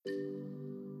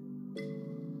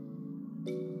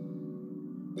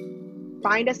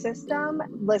find a system,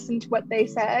 listen to what they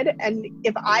said. And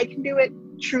if I can do it,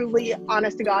 truly,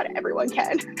 honest to God, everyone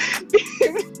can.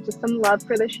 Just some love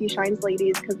for the She Shines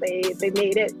ladies, because they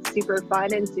made it super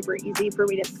fun and super easy for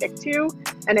me to stick to.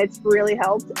 And it's really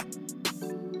helped.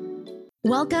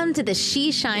 Welcome to the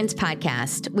She Shines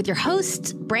podcast with your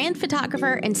host, brand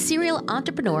photographer and serial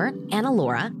entrepreneur, Anna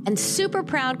Laura, and super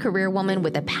proud career woman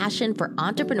with a passion for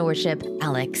entrepreneurship,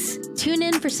 Alex. Tune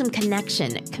in for some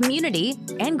connection, community,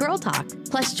 and girl talk.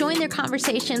 Plus, join their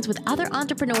conversations with other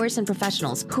entrepreneurs and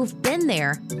professionals who've been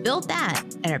there, built that,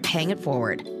 and are paying it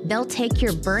forward. They'll take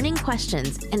your burning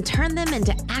questions and turn them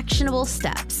into actionable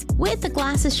steps with a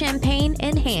glass of champagne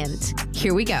in hand.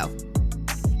 Here we go.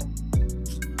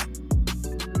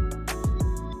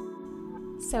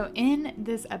 So in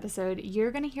this episode, you're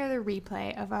going to hear the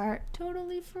replay of our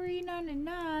totally free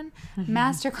 99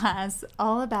 masterclass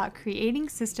all about creating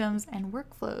systems and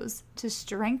workflows to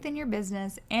strengthen your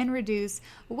business and reduce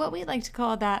what we like to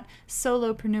call that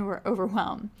solopreneur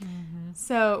overwhelm.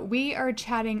 So we are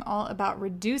chatting all about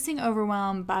reducing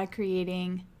overwhelm by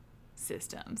creating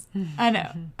systems. I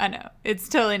know. It's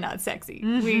totally not sexy.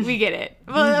 We get it.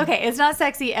 Well, okay, it's not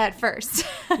sexy at first.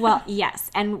 Well, yes.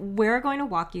 And we're going to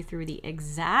walk you through the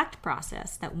exact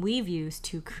process that we've used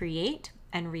to create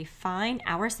and refine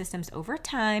our systems over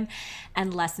time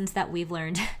and lessons that we've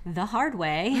learned the hard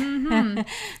way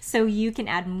so you can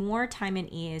add more time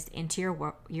and ease into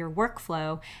your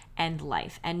workflow and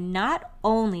life. And not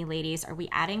only, ladies, are we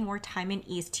adding more time and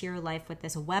ease to your life with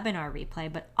this webinar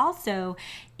replay, but also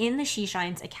in the She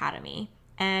Shines Academy.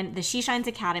 And the She Shines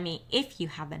Academy, if you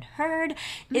haven't heard,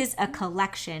 is a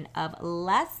collection of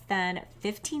less than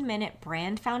 15-minute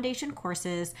brand foundation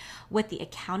courses with the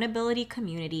accountability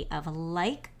community of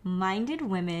like-minded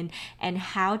women and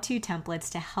how-to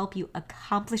templates to help you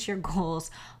accomplish your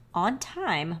goals on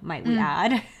time, might we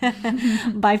add,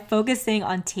 by focusing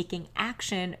on taking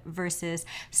action versus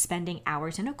spending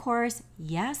hours in a course.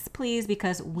 Yes, please,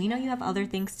 because we know you have other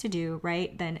things to do,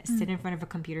 right, than sit in front of a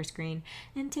computer screen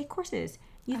and take courses.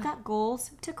 You've got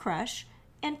goals to crush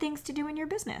and things to do in your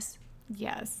business.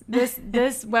 Yes. This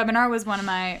webinar was one of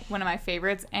my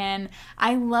favorites, and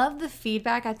I love the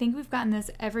feedback. I think we've gotten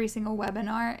this every single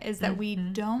webinar, is that we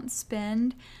don't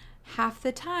spend half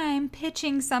the time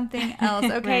pitching something else.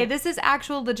 Okay, Right. This is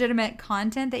actual legitimate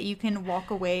content that you can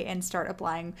walk away and start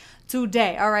applying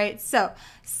today. All right, so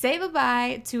say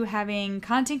bye-bye to having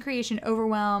content creation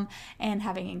overwhelm and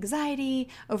having anxiety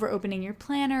over opening your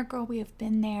planner. Girl, we have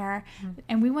been there,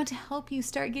 and we want to help you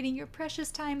start getting your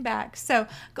precious time back. So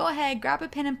go ahead, grab a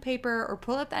pen and paper or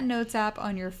pull up that notes app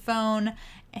on your phone,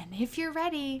 and if you're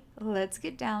ready, let's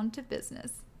get down to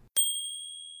business.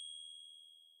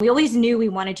 We always knew we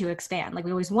wanted to expand. Like, we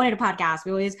always wanted a podcast.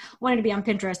 We always wanted to be on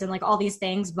Pinterest and like all these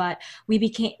things, but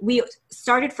we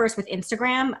started first with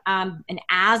Instagram. And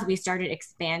as we started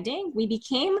expanding, we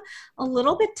became a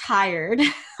little bit tired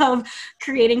of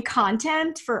creating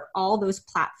content for all those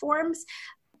platforms.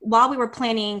 While we were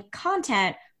planning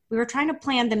content, we were trying to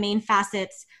plan the main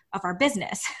facets of our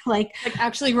business, like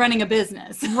actually running a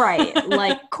business. Right.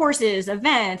 Like courses,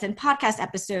 events, and podcast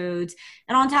episodes.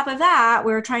 And on top of that,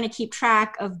 we were trying to keep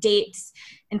track of dates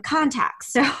and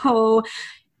contacts. So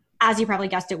as you probably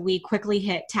guessed it, we quickly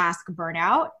hit task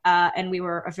burnout, and we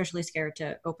were officially scared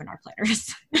to open our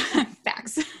planners.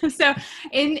 Facts. So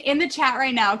in the chat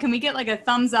right now, can we get like a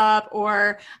thumbs up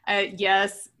or a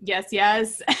yes.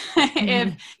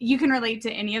 If you can relate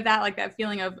to any of that, like that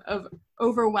feeling of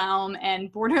overwhelm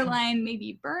and borderline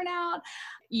maybe burnout.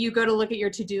 You go to look at your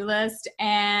to-do list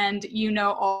and you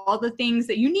know all the things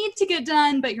that you need to get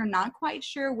done, but you're not quite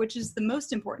sure which is the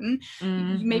most important.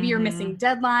 Maybe you're missing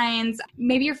deadlines.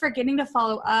 Maybe you're forgetting to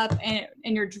follow up, and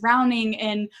you're drowning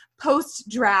in post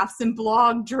drafts and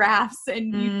blog drafts,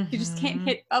 and you just can't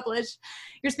hit publish.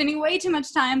 You're spending way too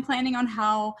much time planning on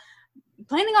how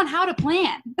to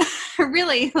plan,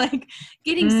 really, like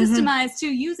getting systemized to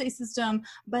use a system,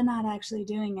 but not actually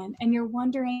doing it. And you're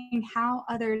wondering how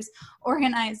others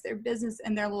organize their business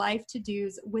and their life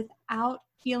to-dos without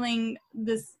feeling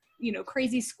this,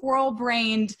 crazy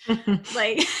squirrel-brained,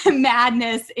 like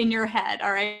madness in your head.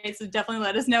 All right. So definitely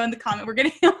let us know in the comment. We're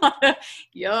getting a lot of,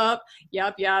 yup.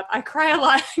 I cry a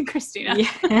lot, Christina.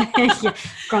 Yeah.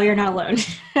 Girl, you're not alone.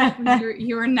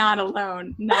 You are not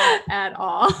alone. Not at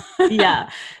all. Yeah.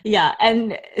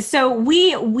 And so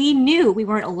we knew we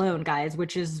weren't alone, guys,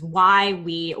 which is why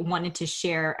we wanted to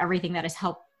share everything that has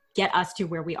helped get us to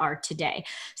where we are today.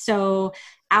 So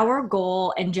our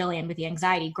goal, and Jillian with the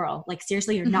anxiety, girl, like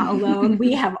seriously, you're not alone.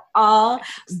 We have all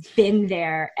been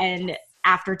there. And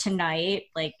after tonight,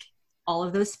 like all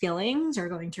of those feelings are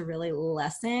going to really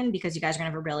lessen because you guys are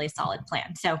going to have a really solid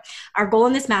plan. So our goal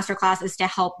in this masterclass is to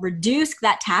help reduce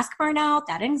that task burnout,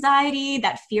 that anxiety,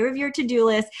 that fear of your to-do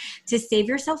list, to save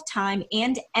yourself time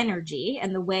and energy.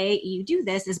 And the way you do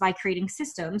this is by creating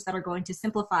systems that are going to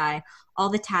simplify all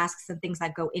the tasks and things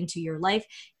that go into your life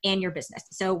and your business.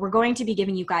 So we're going to be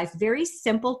giving you guys very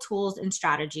simple tools and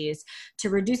strategies to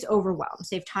reduce overwhelm,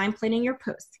 save time planning your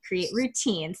posts, create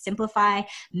routines, simplify,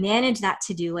 manage that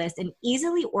to-do list, and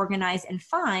easily organize and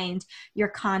find your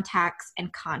contacts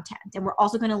and content. And we're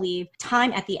also going to leave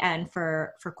time at the end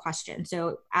for questions.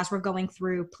 So as we're going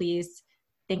through, please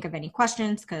think of any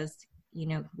questions, because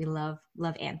we love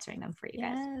answering them for you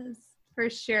guys. Yes, for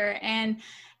sure. And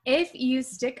if you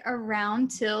stick around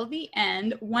till the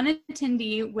end, one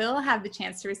attendee will have the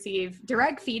chance to receive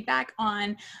direct feedback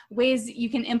on ways you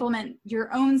can implement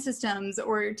your own systems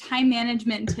or time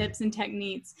management tips and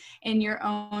techniques in your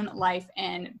own life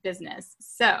and business.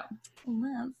 So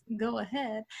let's go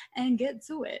ahead and get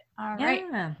to it. All right.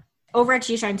 Over at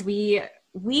She Shines,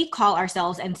 we call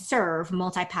ourselves and serve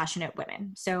multi-passionate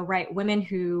women. So, women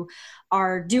who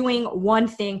are doing one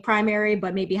thing primary,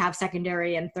 but maybe have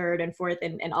secondary and third and fourth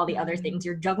and all the other things.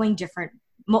 You're juggling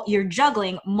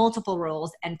multiple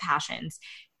roles and passions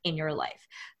in your life.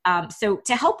 So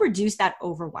to help reduce that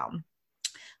overwhelm,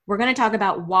 we're going to talk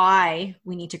about why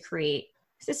we need to create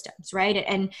systems, right?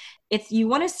 And if you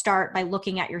want to start by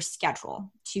looking at your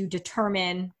schedule to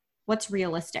determine what's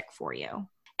realistic for you.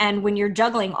 And when you're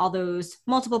juggling all those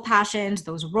multiple passions,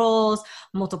 those roles,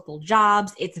 multiple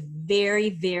jobs, it's very,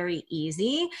 very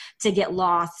easy to get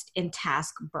lost in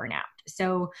task burnout.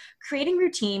 So creating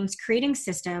routines, creating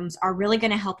systems are really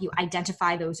going to help you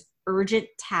identify those urgent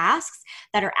tasks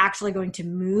that are actually going to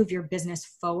move your business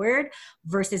forward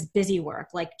versus busy work,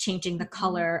 like changing the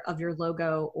color of your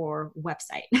logo or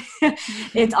website.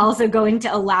 It's also going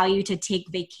to allow you to take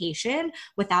vacation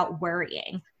without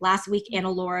worrying. Last week, Anna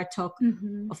Laura took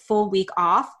a full week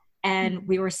off and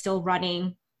we were still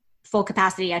running full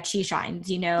capacity at She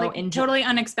Shines, totally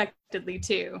unexpectedly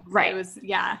too. Right. It was,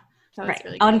 that was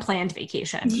really unplanned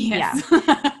vacation. Yes.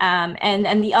 Yeah.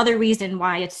 And the other reason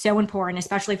why it's so important,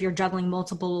 especially if you're juggling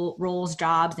multiple roles,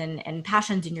 jobs, and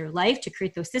passions in your life, to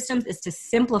create those systems is to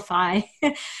simplify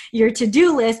your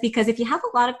to-do list. Because if you have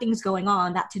a lot of things going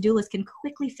on, that to-do list can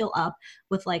quickly fill up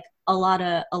with a lot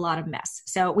of mess.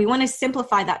 So we want to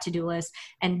simplify that to-do list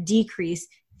and decrease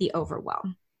the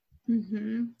overwhelm.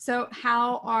 Mm-hmm. So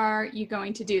how are you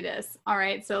going to do this? All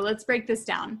right. So let's break this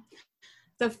down.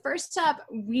 So first up,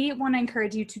 we want to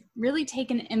encourage you to really take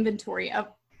an inventory of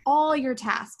all your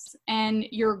tasks and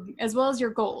as well as your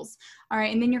goals. All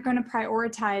right. And then you're going to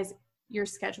prioritize your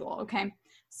schedule. Okay.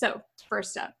 So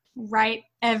first up, write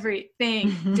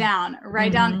everything down.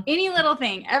 Write down any little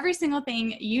thing, every single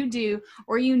thing you do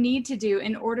or you need to do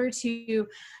in order to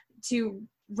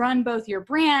run both your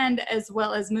brand as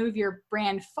well as move your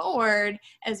brand forward,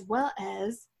 as well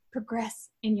as progress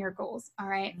in your goals. All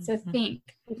right. So think,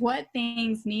 what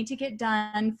things need to get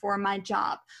done for my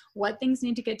job? What things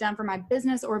need to get done for my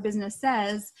business or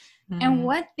businesses? And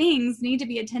what things need to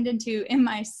be attended to in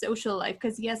my social life?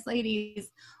 Because yes,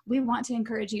 ladies, we want to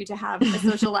encourage you to have a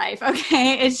social life.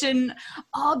 Okay. It shouldn't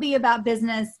all be about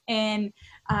business and,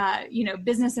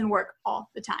 business and work all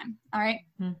the time. All right.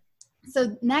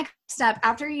 So next step,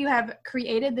 after you have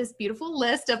created this beautiful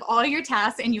list of all your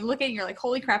tasks and you look at it and you're like,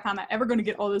 holy crap, how am I ever going to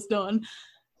get all this done?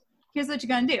 Here's what you're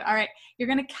going to do. All right. You're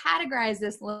going to categorize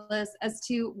this list as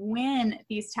to when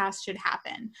these tasks should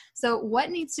happen. So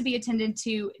what needs to be attended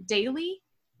to daily,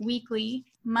 weekly,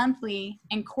 monthly,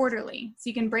 and quarterly. So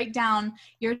you can break down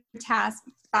your tasks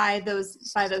by those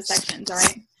sections. All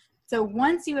right. So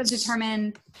once you have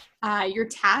determined your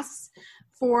tasks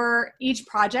for each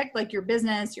project, like your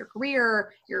business, your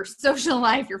career, your social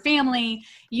life, your family,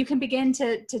 you can begin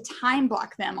to time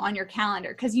block them on your calendar,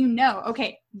 because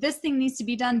okay, this thing needs to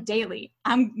be done daily.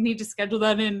 I need to schedule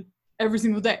that in every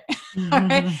single day. All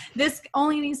right. This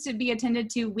only needs to be attended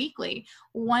to weekly,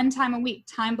 one time a week.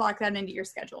 Time block that into your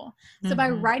schedule. So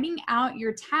by writing out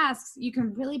your tasks, you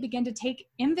can really begin to take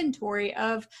inventory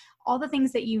of all the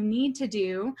things that you need to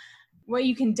do, what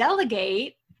you can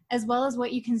delegate, as well as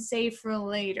what you can save for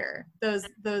later, those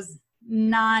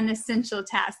non-essential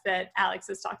tasks that Alex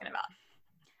was talking about.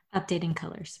 Updating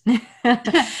colors.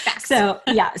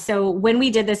 So when we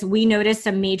did this, we noticed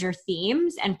some major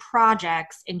themes and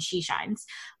projects in She Shines.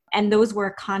 And those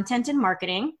were content and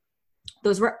marketing.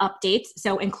 Those were updates.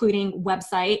 So including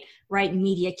website,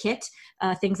 media kit,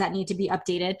 things that need to be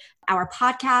updated, our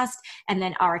podcast, and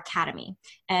then our academy.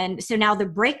 And so now the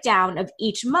breakdown of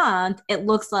each month, it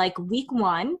looks like week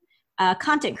 1,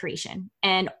 content creation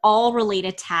and all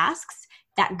related tasks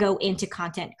that go into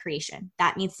content creation.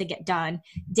 That needs to get done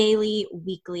daily,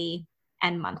 weekly,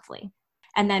 and monthly.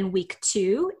 And then week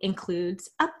 2 includes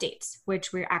updates,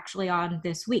 which we're actually on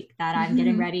this week that I'm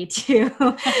getting ready to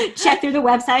check through the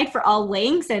website for all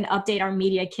links and update our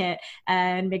media kit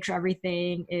and make sure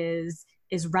everything is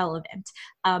relevant.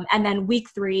 And then week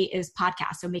 3 is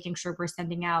podcast. So making sure we're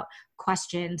sending out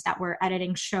questions, that we're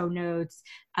editing show notes,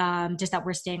 just that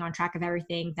we're staying on track of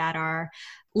everything, that our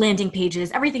landing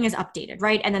pages, everything is updated,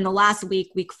 right? And then the last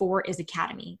week 4, is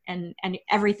Academy and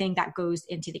everything that goes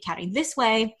into the Academy. This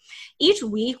way, each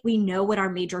week we know what our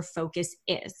major focus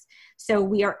is. So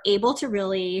we are able to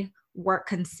really work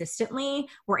consistently.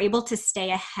 We're able to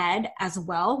stay ahead as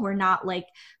well. We're not like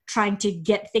trying to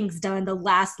get things done the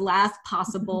last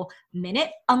possible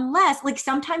minute, unless like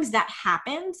sometimes that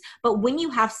happens. But when you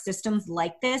have systems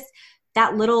like this,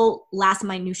 that little last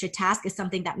minutia task is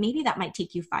something that maybe that might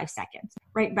take you 5 seconds,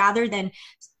 right? Rather than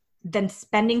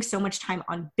spending so much time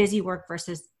on busy work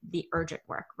versus the urgent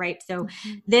work, right? So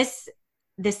this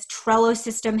Trello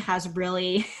system has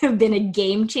really been a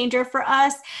game changer for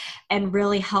us and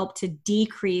really helped to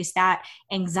decrease that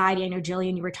anxiety. I know,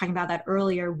 Jillian, you were talking about that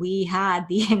earlier. We had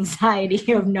the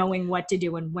anxiety of knowing what to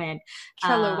do and when.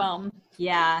 Trello whelm.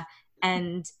 Yeah.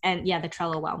 And yeah, the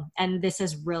Trello whelm. And this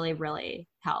has really, really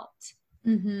helped.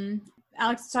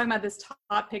 Alex is talking about this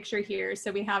top picture here.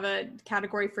 So we have a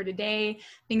category for today,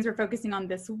 things we're focusing on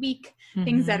this week,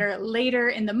 things that are later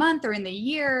in the month or in the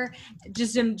year,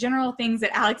 just some general things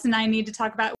that Alex and I need to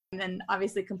talk about, and then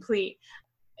obviously complete.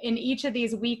 In each of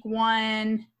these, week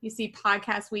 1, you see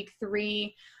podcast, week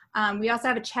 3. We also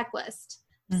have a checklist.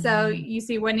 So you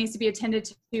see what needs to be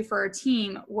attended to for our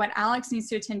team, what Alex needs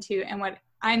to attend to, and what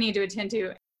I need to attend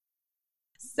to.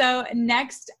 So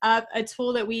next up, a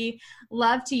tool that we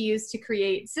love to use to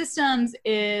create systems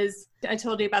is, I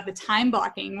told you about the time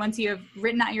blocking. Once you have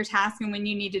written out your tasks and when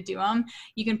you need to do them,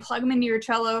 you can plug them into your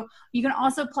Trello. You can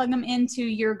also plug them into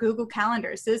your Google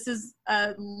Calendar. So this is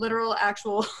a literal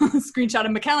actual screenshot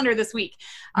of my calendar this week.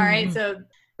 All right. So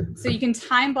you can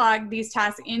time block these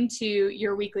tasks into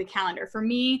your weekly calendar. For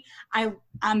me,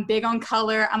 I'm big on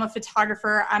color. I'm a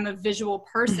photographer. I'm a visual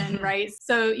person, right?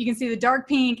 So you can see the dark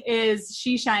pink is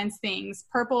She Shines things.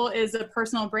 Purple is a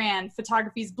personal brand.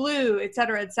 Photography's blue, et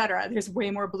cetera, et cetera. There's way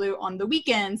more blue on the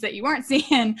weekends that you weren't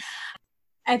seeing.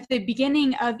 At the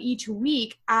beginning of each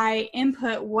week, I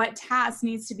input what task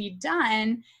needs to be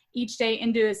done each day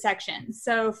into a section.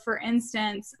 So for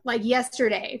instance, like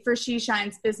yesterday for She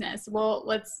Shines business, well,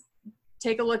 let's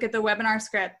take a look at the webinar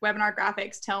script, webinar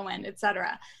graphics, tailwind,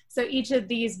 etc. So each of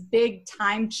these big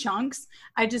time chunks,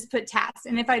 I just put tasks.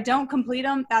 And if I don't complete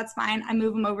them, that's fine. I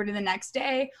move them over to the next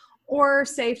day or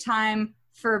save time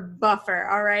for buffer.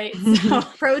 All right. So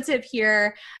pro tip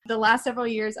here, the last several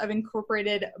years I've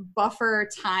incorporated buffer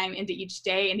time into each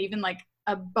day and even like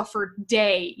a buffer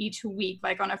day each week,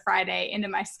 like on a Friday, into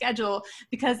my schedule,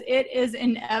 because it is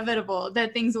inevitable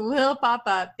that things will pop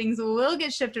up, things will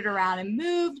get shifted around and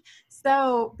moved.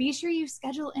 So be sure you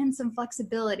schedule in some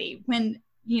flexibility. When,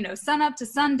 you know, sun up to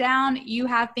sundown, you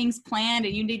have things planned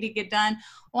and you need to get done.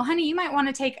 Well, honey, you might want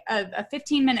to take a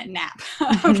 15-minute nap,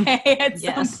 okay, at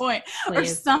some point, please. Or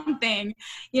something,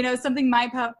 you know, something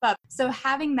might pop up. So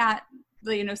having that,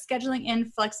 you know, scheduling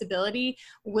in flexibility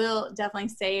will definitely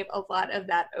save a lot of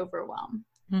that overwhelm.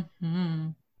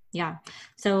 Yeah.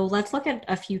 So let's look at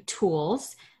a few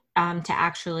tools to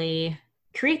actually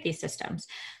create these systems.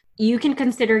 You can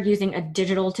consider using a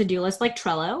digital to-do list like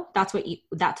Trello. That's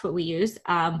what we use,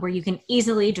 where you can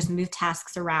easily just move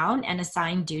tasks around and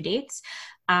assign due dates.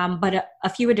 But a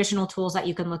few additional tools that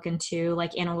you can look into,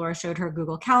 like Anna-Laura showed her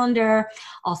Google Calendar,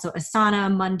 also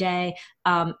Asana, Monday,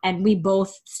 and we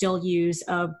both still use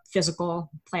a physical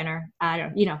planner.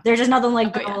 There's just nothing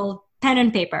like pen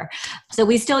and paper. So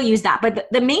we still use that. But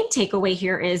the main takeaway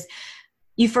here is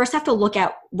you first have to look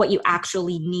at what you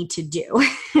actually need to do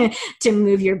to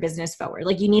move your business forward.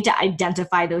 Like you need to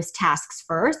identify those tasks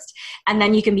first, and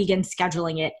then you can begin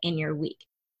scheduling it in your week.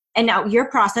 And now your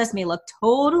process may look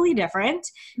totally different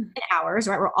than ours,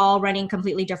 right? We're all running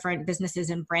completely different businesses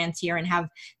and brands here and have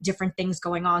different things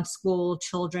going on, school,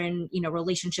 children,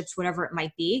 relationships, whatever it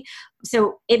might be.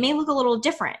 So it may look a little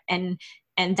different, and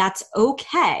that's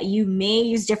okay. You may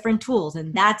use different tools,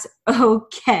 and that's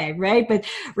okay, right? But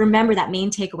remember that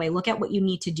main takeaway, look at what you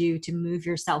need to do to move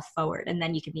yourself forward, and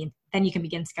then you can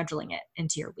begin scheduling it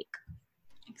into your week.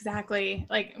 Exactly.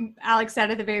 Like Alex said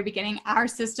at the very beginning, our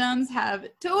systems have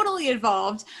totally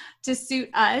evolved to suit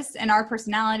us and our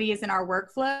personalities and our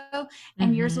workflow,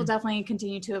 and yours will definitely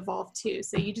continue to evolve too.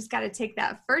 So you just got to take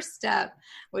that first step,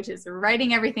 which is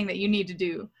writing everything that you need to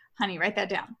do, Honey, write that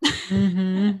down.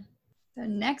 Mm-hmm. So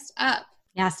next up.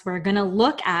 Yes, we're going to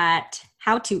look at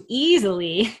how to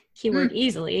easily, keyword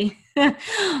easily,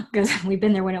 because we've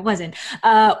been there when it wasn't,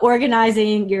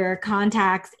 organizing your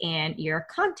contacts and your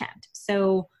content.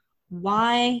 So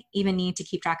why even need to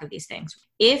keep track of these things?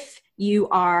 If you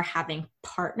are having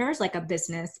partners, like a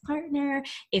business partner,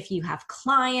 if you have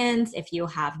clients, if you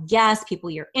have guests, people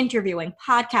you're interviewing,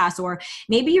 podcasts, or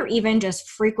maybe you're even just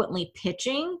frequently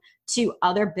pitching to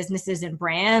other businesses and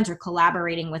brands or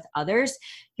collaborating with others,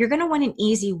 you're going to want an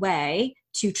easy way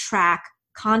to track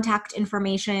contact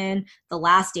information, the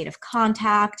last date of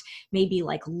contact, maybe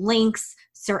like links,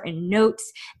 certain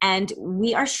notes. And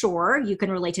we are sure you can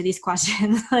relate to these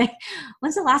questions. Like,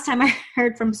 when's the last time I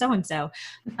heard from so-and-so?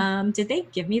 Did they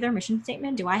give me their mission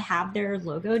statement? Do I have their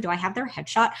logo? Do I have their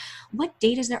headshot? What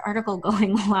date is their article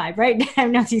going live, right? I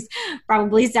know these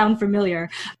probably sound familiar.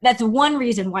 That's one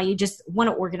reason why you just want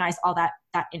to organize all that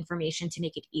information to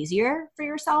make it easier for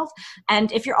yourself.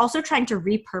 And if you're also trying to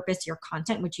repurpose your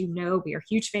content, which we are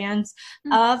huge fans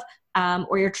of,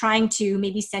 or you're trying to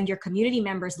maybe send your community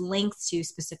members links to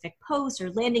specific posts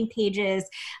or landing pages,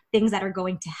 things that are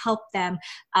going to help them,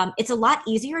 it's a lot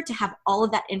easier to have all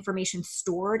of that information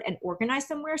stored and organized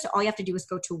somewhere. So all you have to do is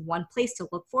go to one place to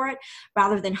look for it,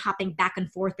 rather than hopping back and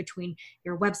forth between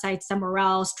your website somewhere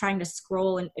else, trying to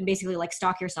scroll and basically like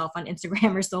stalk yourself on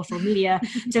Instagram or social media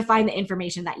to find the information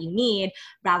that you need,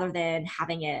 rather than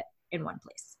having it in one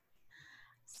place.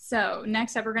 So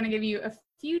next up, we're going to give you a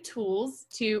few tools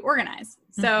to organize.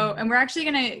 So, and we're actually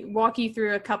going to walk you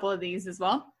through a couple of these as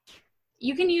well.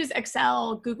 You can use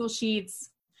Excel, Google Sheets.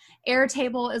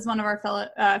 Airtable is one of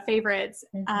our favorites.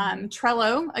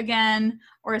 Trello, again,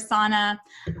 or Asana.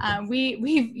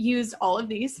 We've used all of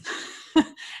these,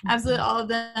 absolutely all of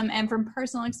them. And from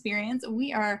personal experience,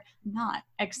 we are not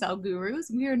Excel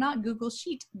gurus. We are not Google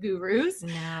Sheet gurus.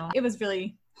 No. It was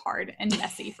really hard and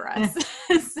messy for us.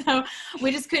 So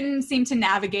we just couldn't seem to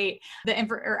navigate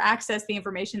or access the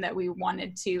information that we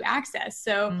wanted to access.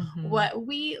 So what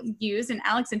we use, and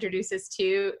Alex introduced us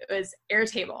to, was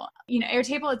Airtable.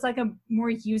 Airtable, it's like a more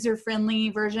user-friendly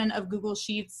version of Google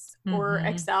Sheets or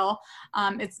Excel.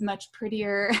 It's much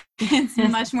prettier. It's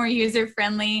much more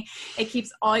user-friendly. It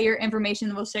keeps all your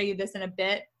information. We'll show you this in a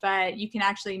bit, but you can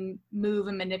actually move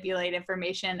and manipulate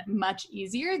information much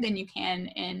easier than you can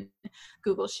in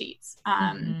Google Sheets.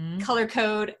 Color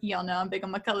code, y'all know I'm big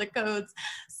on my color codes,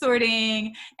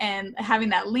 sorting, and having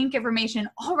that link information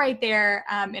all right there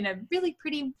in a really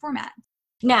pretty format.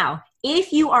 Now,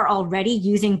 if you are already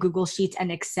using Google Sheets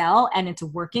and Excel and it's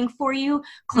working for you,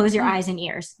 close your eyes and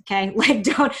ears, okay? Like,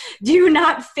 do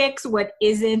not fix what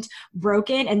isn't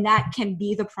broken. And that can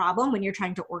be the problem when you're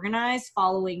trying to organize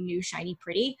following new, shiny,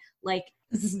 pretty. Like,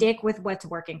 stick with what's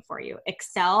working for you.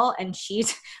 Excel and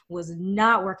Sheets was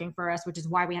not working for us, which is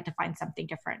why we had to find something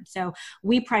different. So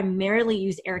we primarily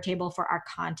use Airtable for our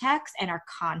contacts and our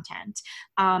content.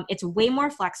 It's way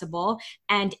more flexible.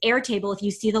 And Airtable, if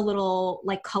you see the little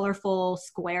like colorful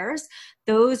squares,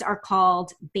 those are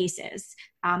called bases.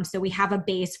 So we have a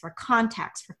base for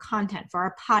contacts, for content, for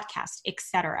our podcast,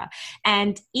 etc.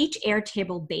 And each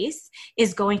Airtable base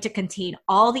is going to contain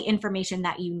all the information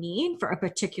that you need for a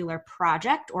particular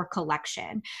project or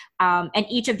collection. And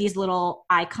each of these little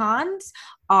icons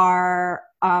are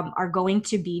going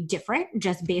to be different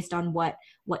just based on what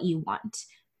you want.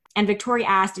 And Victoria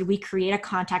asked, did we create a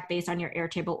contact base on your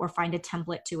Airtable or find a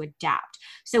template to adapt?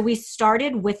 So we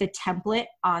started with a template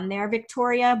on there,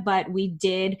 Victoria, but we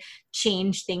did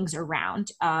change things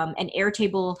around. And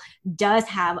Airtable does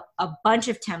have a bunch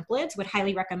of templates. Would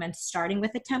highly recommend starting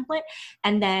with a template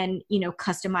and then,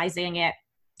 customizing it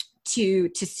to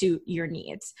suit your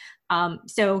needs.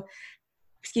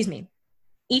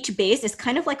 Each base is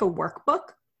kind of like a workbook.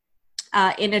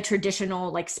 In a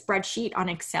traditional like spreadsheet on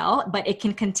Excel, but it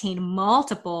can contain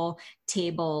multiple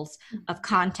tables of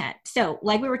content. So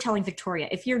like we were telling Victoria,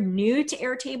 if you're new to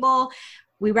Airtable,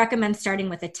 we recommend starting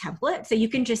with a template so you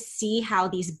can just see how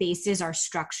these bases are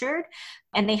structured.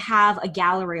 And they have a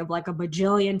gallery of like a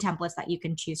bajillion templates that you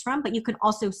can choose from, but you can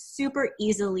also super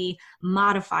easily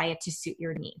modify it to suit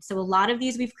your needs. So a lot of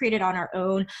these we've created on our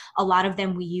own. A lot of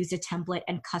them we use a template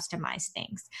and customize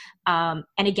things. And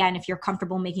again, if you're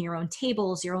comfortable making your own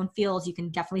tables, your own fields, you can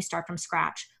definitely start from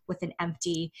scratch with an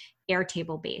empty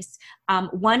Airtable base.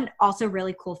 One also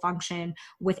really cool function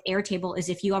with Airtable is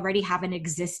if you already have an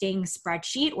existing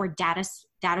spreadsheet or data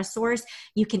source,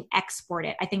 you can export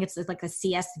it. I think it's like a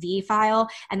CSV file,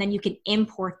 and then you can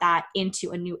import that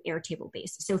into a new Airtable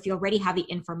base. So if you already have the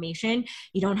information,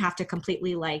 you don't have to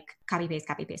completely like copy paste.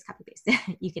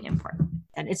 You can import.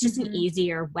 And it's just an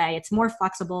easier way. It's more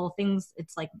flexible things.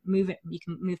 It's like you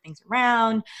can move things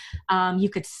around. You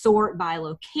could sort by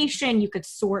location. You could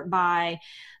sort by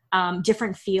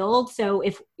different fields. So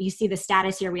if you see the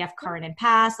status here, we have current and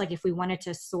past. Like if we wanted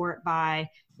to sort by,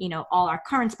 all our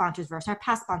current sponsors versus our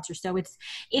past sponsors. So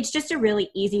it's just a really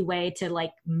easy way to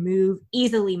like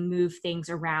easily move things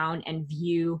around and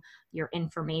view your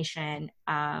information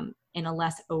in a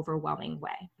less overwhelming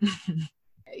way.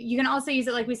 You can also use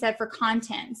it, like we said, for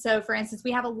content. So for instance,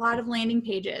 we have a lot of landing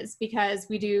pages because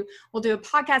we'll do a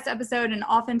podcast episode, and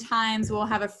oftentimes we'll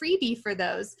have a freebie for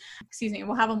those.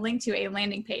 We'll have a link to a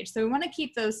landing page. So we want to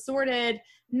keep those sorted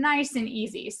nice and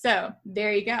easy. So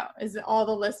there you go, is all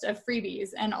the list of freebies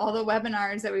and all the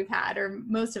webinars that we've had, or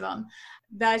most of them.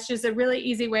 That's just a really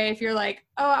easy way. If you're like,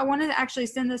 oh, I want to actually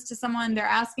send this to someone, they're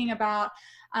asking about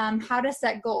how to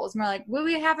set goals. And we're like, well,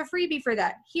 we have a freebie for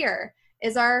that. Here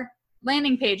is our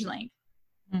landing page link.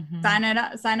 Sign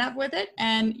up with it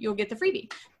and you'll get the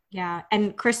freebie. Yeah.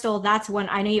 And Crystal, that's one,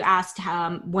 I know you asked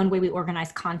one way we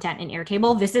organize content in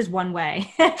Airtable. This is one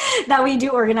way that we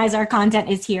do organize our content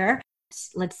is here.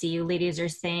 Let's see, you ladies are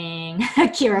saying,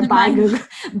 Kira,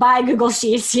 buy Google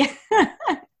Sheets.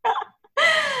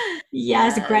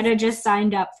 Yes, Greta just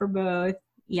signed up for both.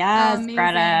 Yes, amazing.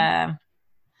 Greta.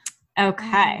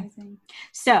 Okay. Amazing.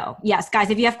 So yes, guys,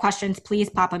 if you have questions, please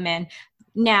pop them in.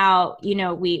 Now,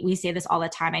 we say this all the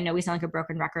time. I know we sound like a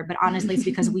broken record, but honestly, it's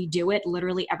because we do it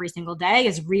literally every single day,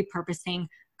 is repurposing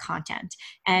content.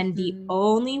 And the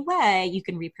only way you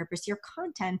can repurpose your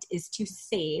content is to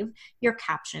save your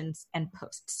captions and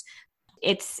posts.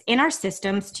 It's in our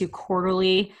systems to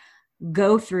quarterly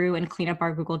go through and clean up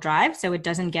our Google Drive so it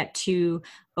doesn't get too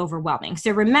overwhelming.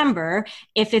 So remember,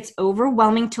 if it's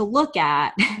overwhelming to look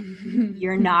at,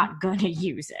 you're not going to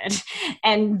use it.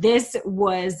 And this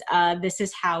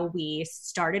is how we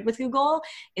started with Google.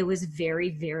 It was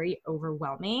very, very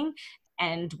overwhelming.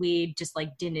 And we just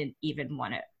like didn't even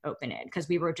want to open it because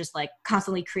we were just like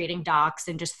constantly creating docs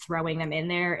and just throwing them in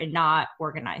there and not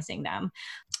organizing them.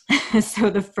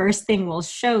 So the first thing we'll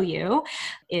show you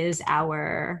is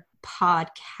our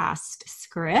podcast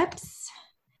scripts.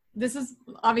 This is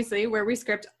obviously where we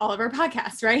script all of our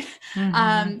podcasts, right?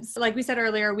 So like we said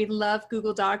earlier, we love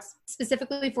Google Docs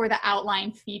specifically for the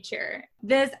outline feature.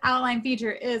 This outline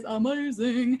feature is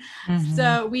amazing.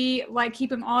 So we like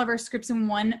keeping all of our scripts in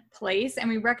one place, and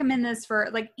we recommend this for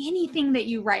like anything that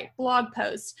you write, blog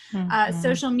posts,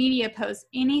 social media posts,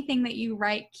 anything that you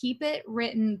write, keep it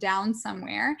written down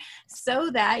somewhere so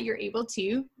that you're able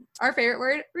to, our favorite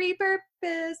word,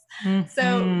 repurpose.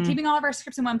 So keeping all of our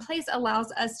scripts in one place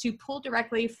allows us to pull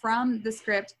directly from the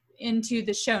script into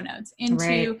the show notes,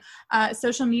 into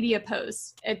social media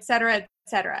posts, et cetera, et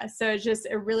cetera. So it's just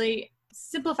a really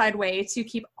simplified way to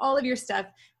keep all of your stuff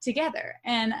together.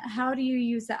 And how do you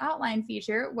use the outline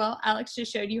feature? Well, Alex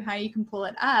just showed you how you can pull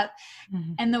it up.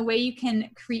 And the way you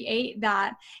can create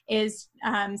that is,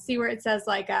 see where it says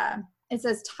it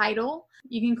says title.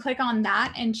 You can click on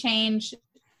that and change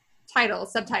title,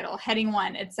 subtitle, heading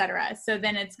 1, etc. So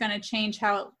then it's going to change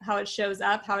how it shows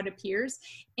up, how it appears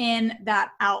in that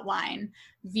outline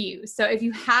view. So if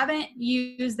you haven't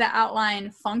used the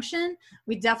outline function,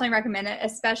 we definitely recommend it,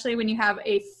 especially when you have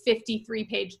a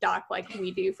 53-page doc like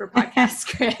we do for podcast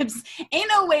scripts. Ain't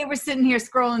no way we're sitting here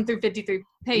scrolling through 53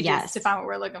 pages to find what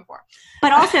we're looking for.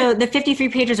 But also the 53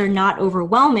 pages are not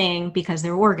overwhelming because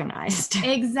they're organized.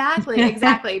 Exactly.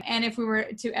 And if we were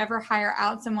to ever hire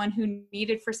out someone who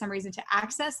needed for some reason to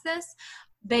access this,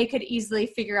 they could easily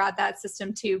figure out that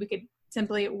system too. We could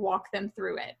simply walk them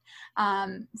through it.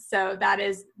 So that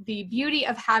is the beauty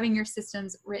of having your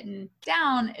systems written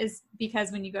down, is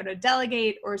because when you go to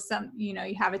delegate or you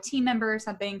have a team member or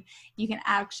something, you can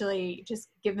actually just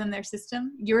give them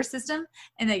your system,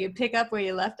 and they can pick up where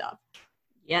you left off.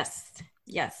 Yes.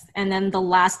 And then the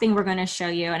last thing we're going to show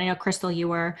you, and I know Crystal, you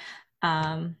were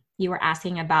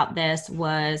asking about this,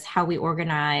 was how we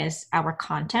organize our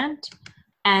content.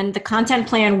 And the content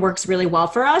plan works really well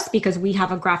for us because we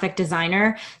have a graphic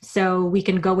designer. So we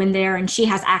can go in there and she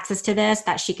has access to this,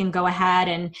 that she can go ahead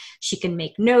and she can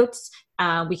make notes.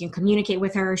 We can communicate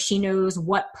with her. She knows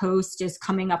what post is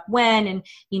coming up when, and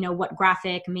what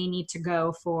graphic may need to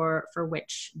go for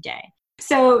which day.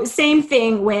 So same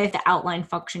thing with the outline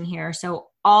function here. So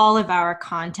all of our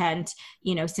content,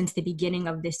 since the beginning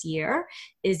of this year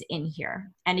is in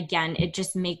here. And again, it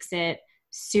just makes it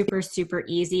super, super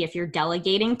easy if you're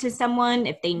delegating to someone,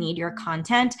 if they need your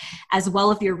content, as well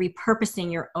if you're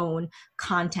repurposing your own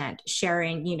content,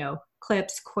 sharing,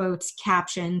 clips, quotes,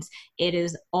 captions. It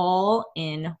is all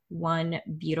in one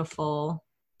beautiful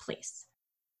place.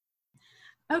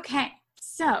 Okay,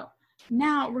 so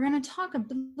Now we're going to talk a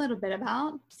little bit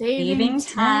about saving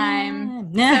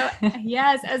time. So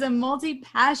yes, as a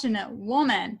multi-passionate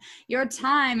woman, your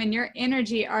time and your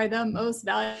energy are the most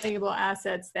valuable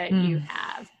assets that you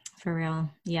have. For real.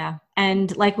 Yeah.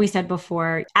 And like we said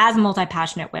before, as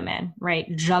multi-passionate women,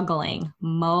 right, juggling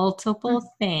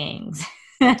multiple things,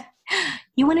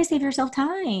 you want to save yourself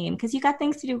time because you got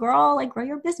things to do, girl, like grow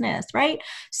your business, right?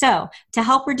 So to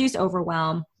help reduce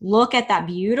overwhelm, look at that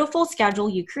beautiful schedule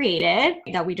you created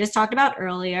that we just talked about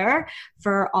earlier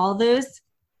for all those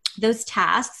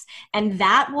tasks. And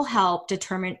that will help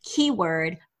determine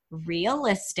keyword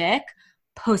realistic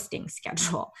posting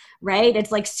schedule, right?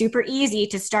 It's like super easy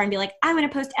to start and be like, I'm going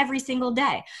to post every single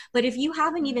day. But if you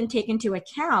haven't even taken into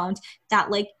account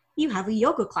that, like, you have a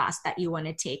yoga class that you want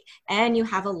to take and you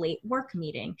have a late work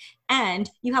meeting and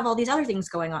you have all these other things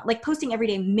going on, like posting every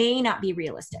day may not be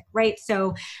realistic, right?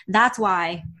 So that's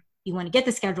why you want to get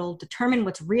the schedule, determine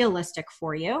what's realistic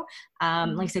for you.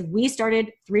 Like I said, we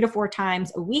started 3 to 4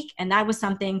 times a week, and that was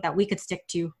something that we could stick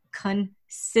to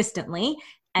consistently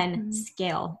and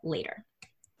scale later.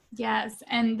 Yes.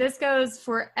 And this goes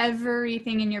for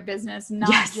everything in your business,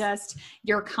 not just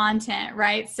your content,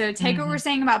 right? So take what we're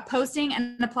saying about posting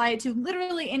and apply it to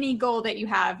literally any goal that you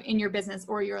have in your business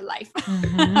or your life,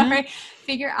 right?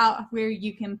 Figure out where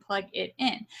you can plug it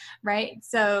in, right?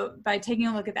 So by taking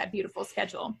a look at that beautiful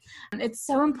schedule, it's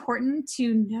so important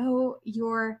to know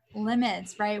your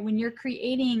limits, right? When you're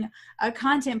creating a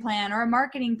content plan or a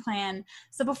marketing plan.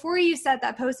 So before you set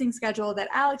that posting schedule that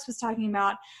Alex was talking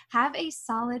about, have a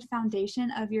solid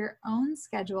foundation of your own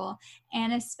schedule,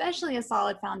 and especially a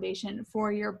solid foundation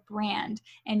for your brand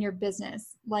and your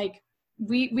business. Like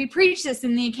we preach this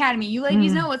in the academy. You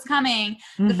ladies know what's coming.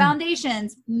 The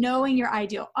foundations, knowing your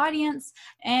ideal audience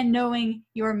and knowing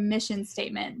your mission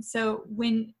statement. So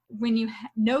when you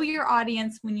know your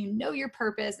audience, when you know your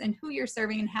purpose and who you're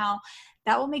serving and how,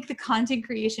 that will make the content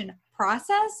creation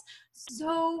process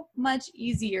so much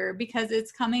easier because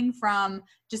it's coming from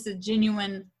just a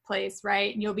genuine place,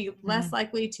 right? You'll be less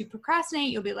likely to procrastinate.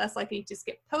 You'll be less likely to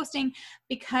skip posting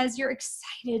because you're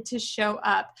excited to show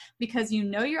up, because you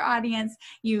know your audience,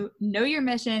 you know your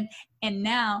mission, and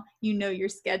now you know your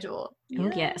schedule.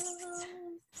 Oh, yes.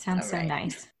 Sounds so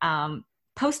nice.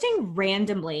 Posting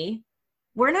randomly,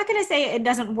 we're not going to say it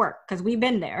doesn't work because we've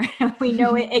been there. We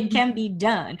know it can be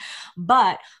done.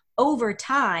 But over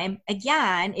time,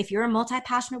 again, if you're a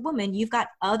multi-passionate woman, you've got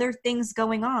other things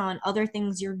going on, other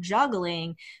things you're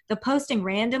juggling. The posting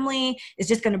randomly is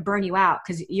just going to burn you out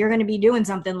because you're going to be doing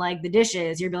something like the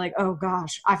dishes. You'll be like, oh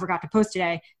gosh, I forgot to post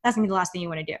today. That's going to be the last thing you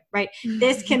want to do, right?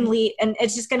 This can lead, and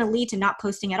it's just going to lead to not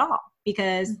posting at all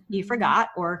because you forgot,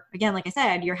 or again, like I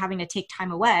said, you're having to take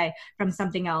time away from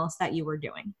something else that you were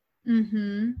doing.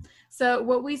 So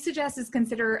what we suggest is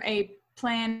consider a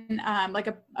plan, like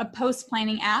a post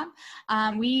planning app.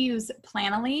 We use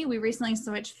Planoly. We recently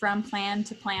switched from Plan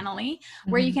to Planoly,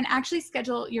 where you can actually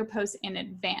schedule your posts in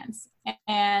advance.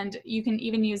 And you can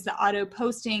even use the auto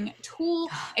posting tool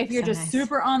if you're just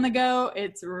super on the go.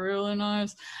 It's really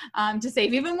nice to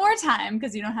save even more time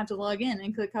because you don't have to log in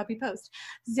and click copy post.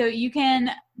 So you can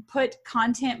put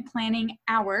content planning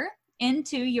hour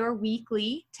into your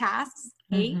weekly tasks.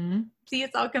 See,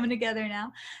 it's all coming together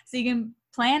now. So you can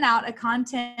plan out a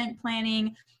content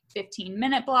planning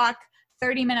 15-minute block,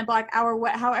 30-minute block, hour,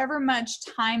 however much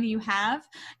time you have,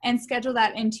 and schedule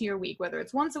that into your week, whether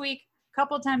it's once a week, a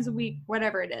couple of times a week,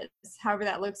 whatever it is, however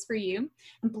that looks for you,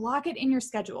 and block it in your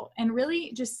schedule and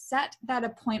really just set that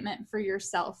appointment for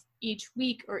yourself each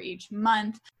week or each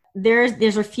month.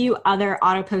 There's a few other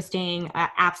auto posting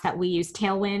apps that we use.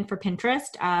 Tailwind for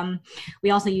Pinterest.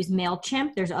 We also use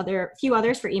MailChimp. There's few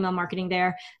others for email marketing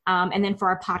there. And then for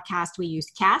our podcast, we use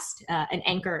Cast. And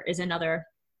Anchor is a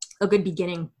good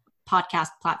beginning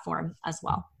podcast platform as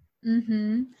well.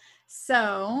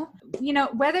 So,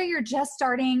 whether you're just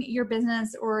starting your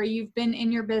business or you've been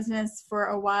in your business for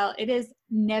a while, it is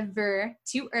never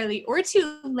too early or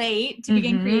too late to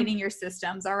begin creating your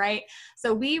systems. All right.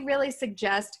 So we really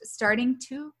suggest starting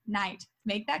tonight.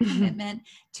 Make that commitment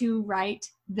to write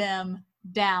them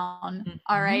down.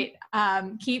 All right.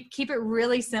 Keep it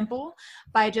really simple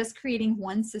by just creating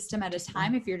one system at a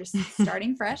time. If you're just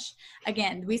starting fresh,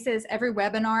 again, we say this every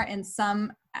webinar in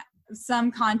some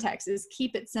context is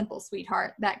keep it simple,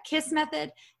 sweetheart. That KISS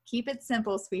method, keep it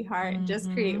simple, sweetheart. Just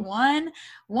create one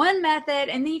method,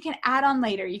 and then you can add on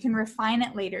later. You can refine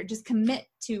it later. Just commit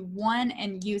to one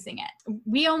and using it.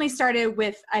 We only started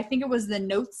with, I think it was the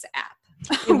Notes app.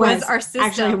 It was our system.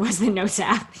 Actually, it was the Notes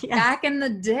app. Back in the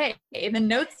day, the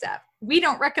Notes app. We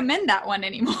don't recommend that one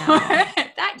anymore.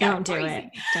 that got Don't do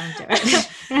crazy. it. Don't do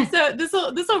it.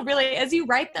 So this will really, as you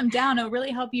write them down, it'll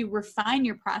really help you refine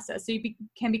your process so you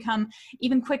can become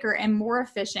even quicker and more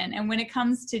efficient. And when it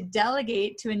comes to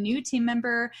delegate to a new team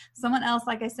member, someone else,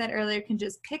 like I said earlier, can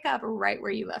just pick up right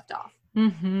where you left off.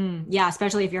 Mm-hmm. Yeah,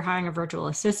 especially if you're hiring a virtual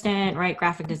assistant, right?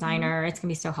 Graphic designer, it's going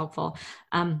to be so helpful.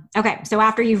 Okay, so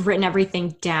after you've written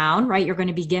everything down, right, you're going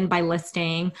to begin by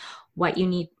listing what you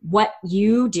need, what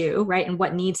you do, right, and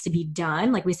what needs to be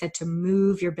done, like we said, to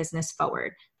move your business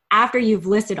forward. After you've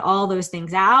listed all those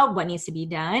things out, what needs to be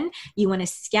done, you want to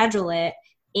schedule it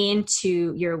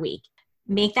into your week.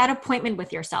 Make that appointment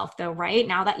with yourself, though, right?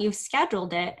 Now that you've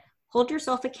scheduled it, hold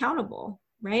yourself accountable,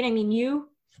 right? I mean, you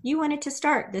wanted to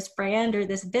start this brand or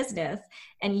this business,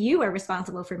 and you are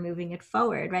responsible for moving it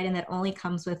forward, right? And that only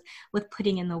comes with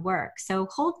putting in the work. So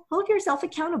hold yourself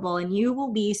accountable, and you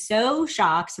will be so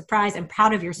shocked, surprised, and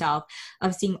proud of yourself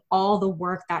of seeing all the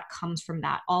work that comes from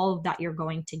that, all that you're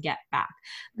going to get back.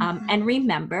 And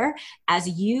remember, as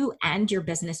you and your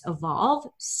business evolve,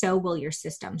 so will your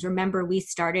systems. Remember, we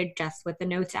started just with the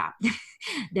Notes app.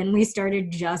 Then we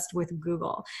started just with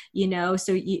Google,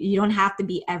 so you don't have to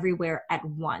be everywhere at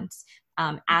once.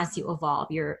 As you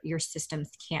evolve, your systems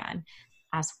can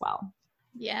as well.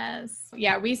 Yes.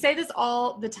 Yeah. We say this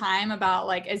all the time about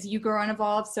like, as you grow and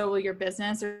evolve, so will your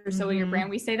business or so will your brand.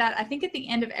 We say that I think at the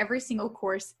end of every single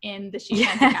course in the She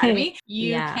Shines Academy,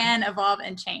 you can evolve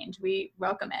and change. We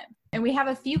welcome it. And we have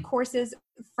a few courses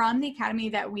from the Academy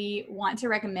that we want to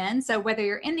recommend. So whether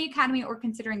you're in the Academy or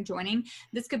considering joining,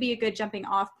 this could be a good jumping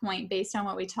off point based on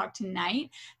what we talked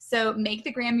tonight. So Make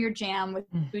the Gram Your Jam with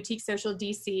Boutique Social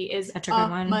DC is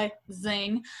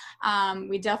amazing.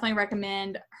 We definitely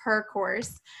recommend her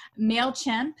course.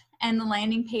 MailChimp and the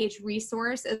landing page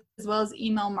resource, as well as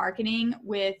email marketing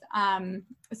with,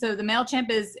 so the MailChimp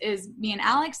is me and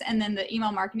Alex, and then the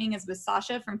email marketing is with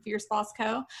Sasha from Fierce Boss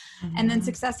Co. And then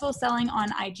Successful Selling on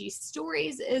IG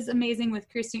Stories is amazing with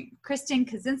Kristen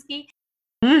Kaczynski.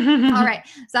 All right,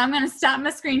 so I'm going to stop my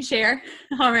screen share.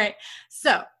 All right,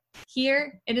 so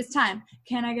here it is time.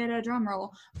 Can I get a drum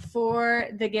roll for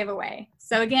the giveaway?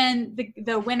 So again,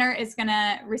 the winner is going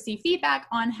to receive feedback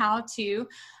on how to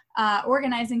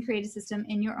organize and create a system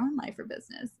in your own life or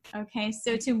business. Okay,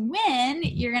 so to win,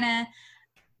 you're going to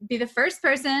be the first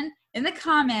person in the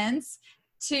comments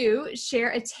to share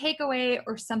a takeaway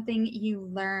or something you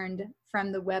learned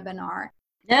from the webinar.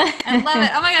 I love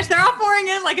it. Oh my gosh, they're all pouring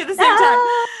in like at the same time.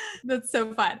 That's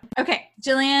so fun. Okay,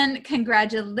 Jillian,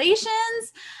 congratulations.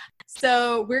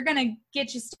 So we're going to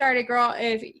get you started, girl.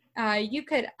 If you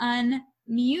could unmute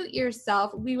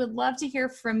yourself, we would love to hear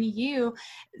from you.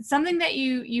 Something that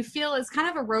you feel is kind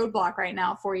of a roadblock right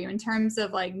now for you in terms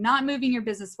of like not moving your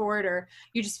business forward, or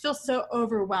you just feel so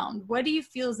overwhelmed. What do you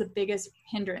feel is the biggest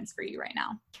hindrance for you right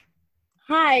now?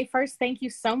 Hi, first, thank you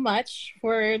so much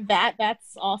for that.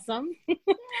 That's awesome.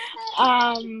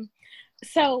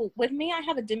 So with me, I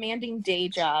have a demanding day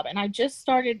job, and I just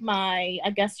started my, I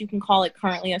guess you can call it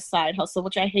currently a side hustle,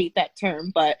 which I hate that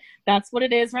term, but that's what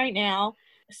it is right now.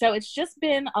 So it's just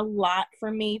been a lot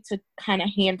for me to kind of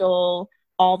handle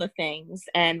all the things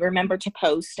and remember to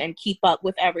post and keep up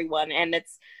with everyone. And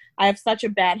I have such a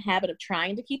bad habit of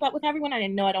trying to keep up with everyone. I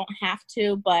know I don't have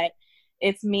to, but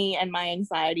it's me and my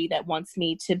anxiety that wants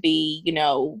me to be,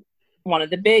 one of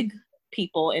the big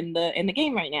people in the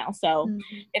game right now. So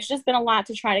it's just been a lot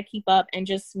to try to keep up and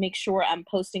just make sure I'm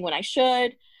posting when I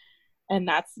should. And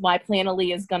that's why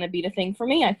Planoly is going to be the thing for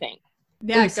me, I think.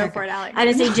 Yeah, go for it, Alex. I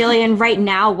would say, Jillian, right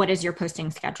now, what is your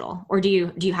posting schedule? Or do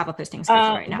you have a posting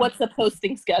schedule right now? What's the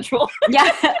posting schedule?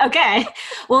 Yeah. Okay.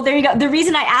 Well, there you go. The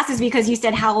reason I asked is because you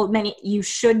said how many you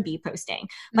should be posting.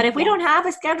 But if we don't have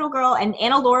a schedule, girl, and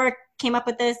Anna Laura came up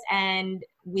with this and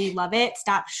we love it,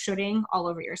 stop shoulding all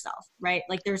over yourself, right?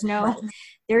 Like there's no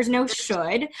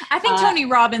should. I think Tony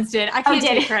Robbins did. I can't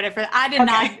take credit for that. I did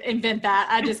not invent that.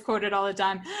 I just quote it all the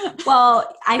time.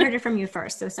 Well, I heard it from you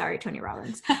first. So sorry, Tony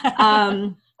Robbins.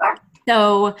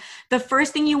 So the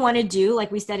first thing you want to do,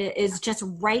 like we said, is just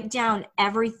write down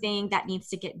everything that needs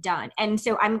to get done. And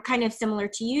so I'm kind of similar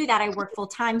to you that I work full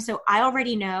time. So I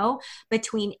already know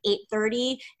between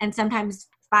 8:30 and sometimes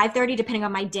 5:30, depending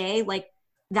on my day, like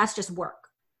that's just work,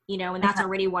 and that's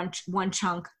already one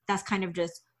chunk that's kind of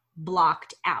just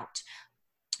blocked out.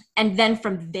 And then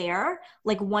from there,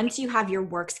 like once you have your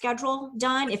work schedule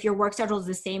done, if your work schedule is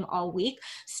the same all week,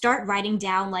 start writing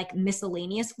down like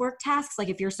miscellaneous work tasks. Like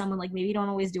if you're someone like maybe you don't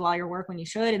always do all your work when you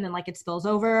should, and then like it spills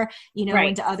over, you know,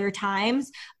 into other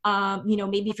times. You know,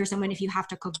 maybe if you're someone, if you have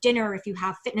to cook dinner, if you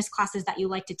have fitness classes that you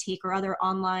like to take or other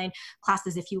online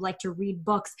classes, if you like to read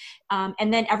books,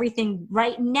 and then everything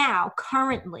right now,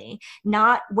 currently,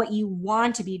 not what you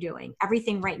want to be doing,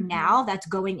 everything right now that's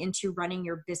going into running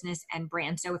your business and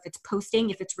brand. So if it's posting,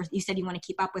 if it's, you said you want to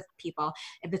keep up with people,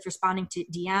 if it's responding to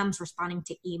DMs, responding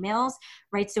to emails,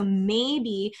 right? So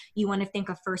maybe you want to think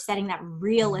of first setting that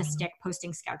realistic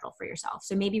posting schedule for yourself.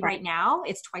 So maybe right now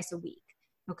it's twice a week.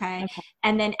 Okay.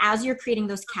 And then as you're creating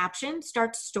those captions,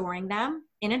 start storing them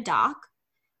in a doc.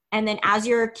 And then as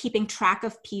you're keeping track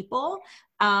of people,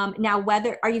 now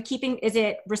whether, are you keeping, is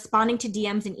it responding to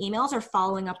DMs and emails or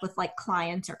following up with like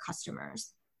clients or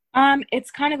customers?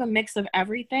 It's kind of a mix of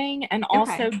everything, and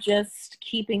also just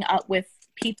keeping up with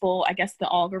people, I guess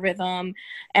the algorithm,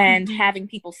 and having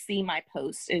people see my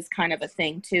posts is kind of a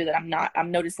thing too, that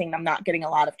I'm noticing I'm not getting a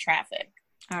lot of traffic.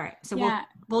 All right. So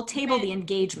we'll table the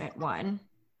engagement one.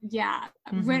 Yeah.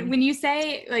 When you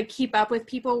say like keep up with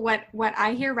people, what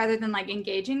I hear rather than like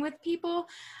engaging with people,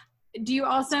 do you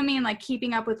also mean like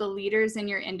keeping up with the leaders in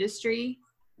your industry?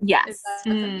 Yes.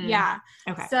 Yeah.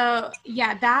 Okay. So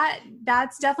yeah,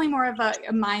 that's definitely more of a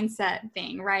mindset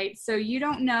thing, right? So you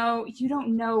don't know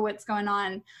what's going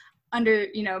on under,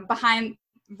 you know, behind,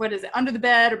 what is it, under the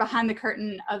bed or behind the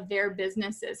curtain of their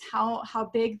businesses,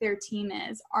 how big their team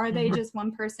is. Are they just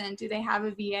one person? Do they have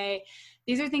a VA?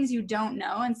 These are things you don't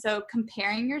know. And so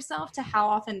comparing yourself to how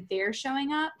often they're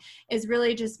showing up is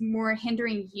really just more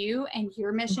hindering you and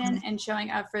your mission and showing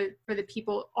up for the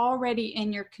people already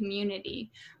in your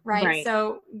community, right?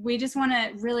 So we just want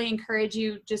to really encourage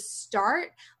you, just start,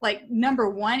 like number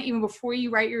one, even before you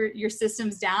write your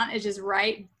systems down, is just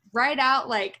write out,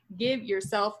 like, give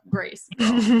yourself grace.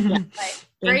 Like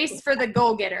grace for the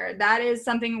goal getter. That is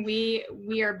something we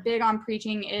are big on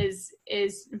preaching, is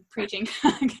preaching.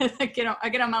 I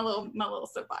get on my little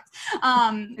soapbox.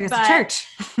 It's church.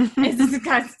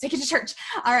 Guys, take it to church.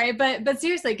 All right. But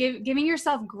seriously, giving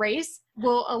yourself grace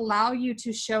will allow you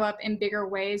to show up in bigger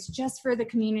ways just for the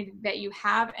community that you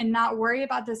have, and not worry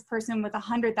about this person with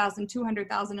 100,000,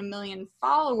 200,000, 1 million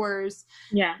followers.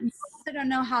 Yeah. You also don't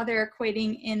know how they're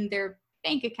equating in their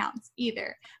bank accounts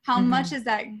either. How much is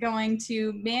that going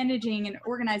to managing and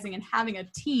organizing and having a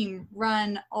team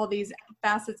run all these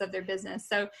facets of their business?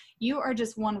 So you are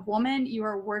just one woman. You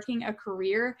are working a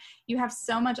career. You have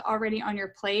so much already on your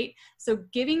plate. So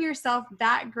giving yourself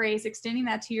that grace, extending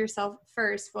that to yourself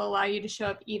first, will allow you to show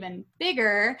up even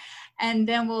bigger, and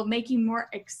then will make you more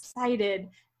excited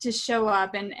to show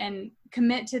up and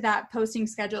commit to that posting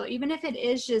schedule, even if it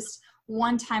is just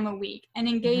one time a week, and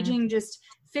engaging just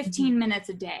 15 minutes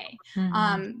a day.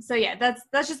 So yeah,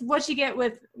 that's just what you get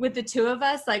with the two of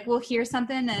us. Like, we'll hear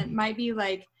something and it might be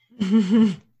like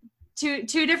two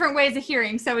different ways of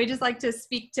hearing. So we just like to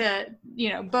speak to,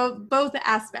 you know, both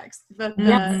aspects, the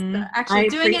actually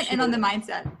doing it and on the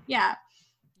mindset. Yeah.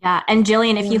 Yeah. And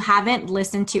Jillian, if you haven't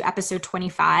listened to episode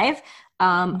 25,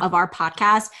 of our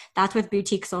podcast, that's with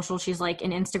Boutique Social. She's like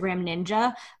an Instagram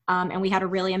ninja. And we had a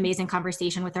really amazing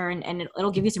conversation with her, and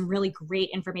it'll give you some really great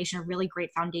information, a really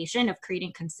great foundation of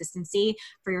creating consistency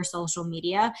for your social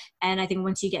media. And I think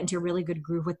once you get into a really good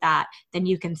groove with that, then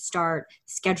you can start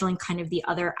scheduling kind of the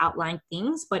other outlined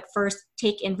things. But first,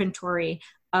 take inventory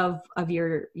of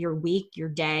your week, your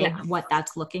day, what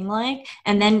that's looking like.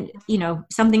 And then, you know,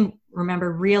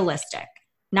 remember, realistic.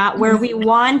 Not where we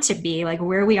want to be, like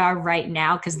where we are right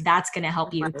now, because that's going to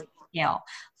help you scale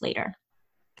later.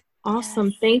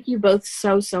 Awesome. Thank you both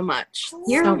so much.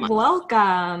 You're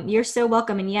welcome. You're so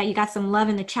welcome. And yeah, you got some love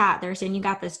in the chat. They're saying you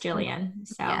got this, Jillian.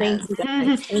 So thank you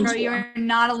guys. Girl, you're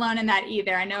not alone in that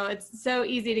either. I know it's so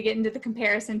easy to get into the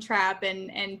comparison trap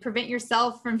and prevent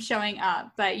yourself from showing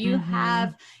up, but you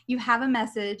have a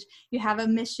message, you have a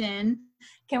mission.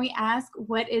 Can we ask,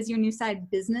 what is your new side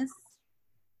business?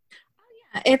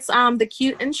 It's the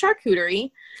Cute and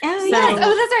Charcuterie. Oh, yes.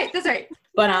 Oh, that's right.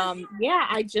 But yeah,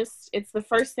 it's the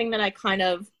first thing that I kind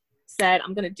of said,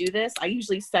 I'm gonna do this. I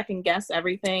usually second guess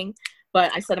everything,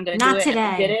 but I said I'm gonna do it. Today.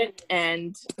 And did it,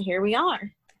 and here we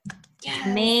are. Yes.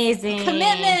 Amazing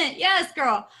commitment. Yes,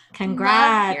 girl.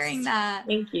 Congrats. Love hearing that.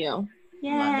 Thank you.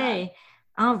 Yay.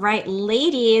 All right,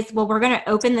 ladies. Well, we're gonna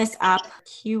open this up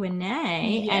Q&A.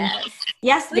 Yes. And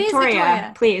yes,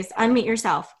 Victoria, please unmute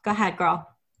yourself. Go ahead, girl.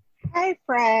 Hi,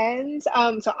 friends.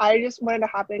 So I just wanted to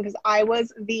hop in because I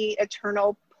was the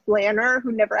eternal planner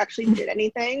who never actually did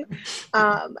anything.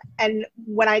 And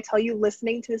when I tell you,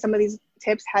 listening to some of these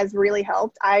tips has really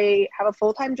helped. I have a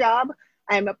full-time job.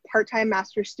 I'm a part-time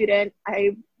master's student.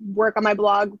 I work on my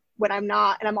blog when I'm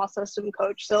not, and I'm also a swim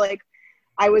coach. So like,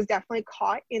 I was definitely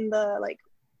caught in the like,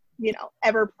 you know,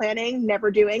 ever planning,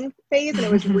 never doing phase. And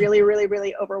it was really, really,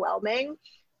 really overwhelming.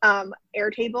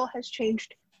 Airtable has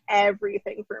changed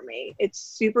everything for me. It's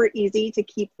super easy to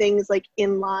keep things like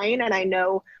in line. And I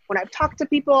know when I've talked to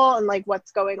people and like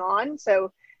what's going on.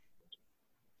 So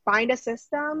find a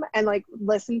system and like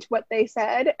listen to what they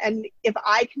said. And if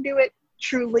I can do it,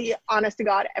 truly, honest to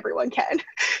God, everyone can.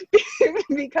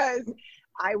 Because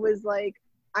I was like,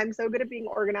 I'm so good at being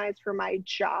organized for my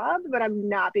job, but I'm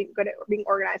not being good at being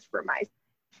organized for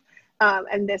myself.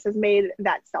 And this has made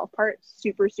that self part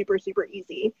super, super, super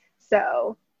easy.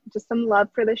 So just some love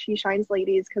for the She Shines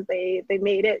ladies, because they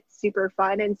made it super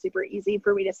fun and super easy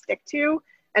for me to stick to.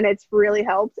 And it's really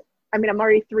helped. I mean, I'm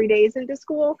already 3 days into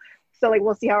school, so like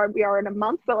we'll see how we are in a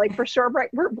month, but like for sure, right,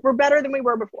 we're better than we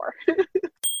were before.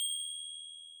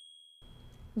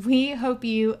 We hope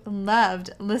you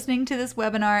loved listening to this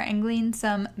webinar and gleaned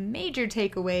some major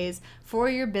takeaways for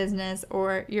your business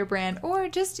or your brand or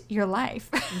just your life.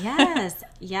 Yes,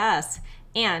 yes.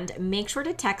 And make sure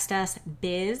to text us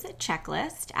Biz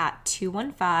Checklist at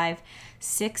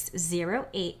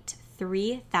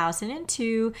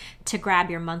 215-608-3002 to grab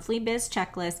your monthly Biz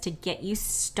Checklist to get you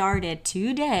started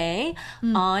today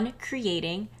on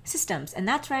creating systems. And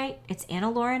that's right, it's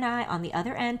Anna Laura and I on the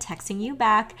other end texting you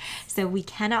back. So we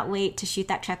cannot wait to shoot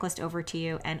that checklist over to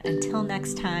you. And until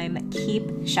next time,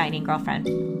 keep shining, girlfriend.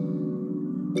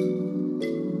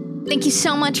 Thank you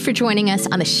so much for joining us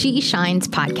on the She Shines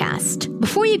podcast.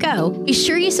 Before you go, be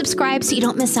sure you subscribe so you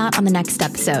don't miss out on the next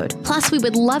episode. Plus, we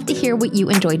would love to hear what you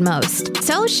enjoyed most.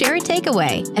 So share a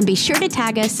takeaway and be sure to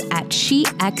tag us at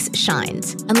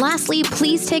SheXShines. And lastly,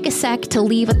 please take a sec to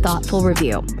leave a thoughtful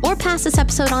review or pass this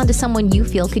episode on to someone you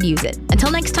feel could use it.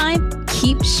 Until next time,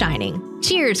 keep shining.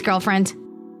 Cheers, girlfriend.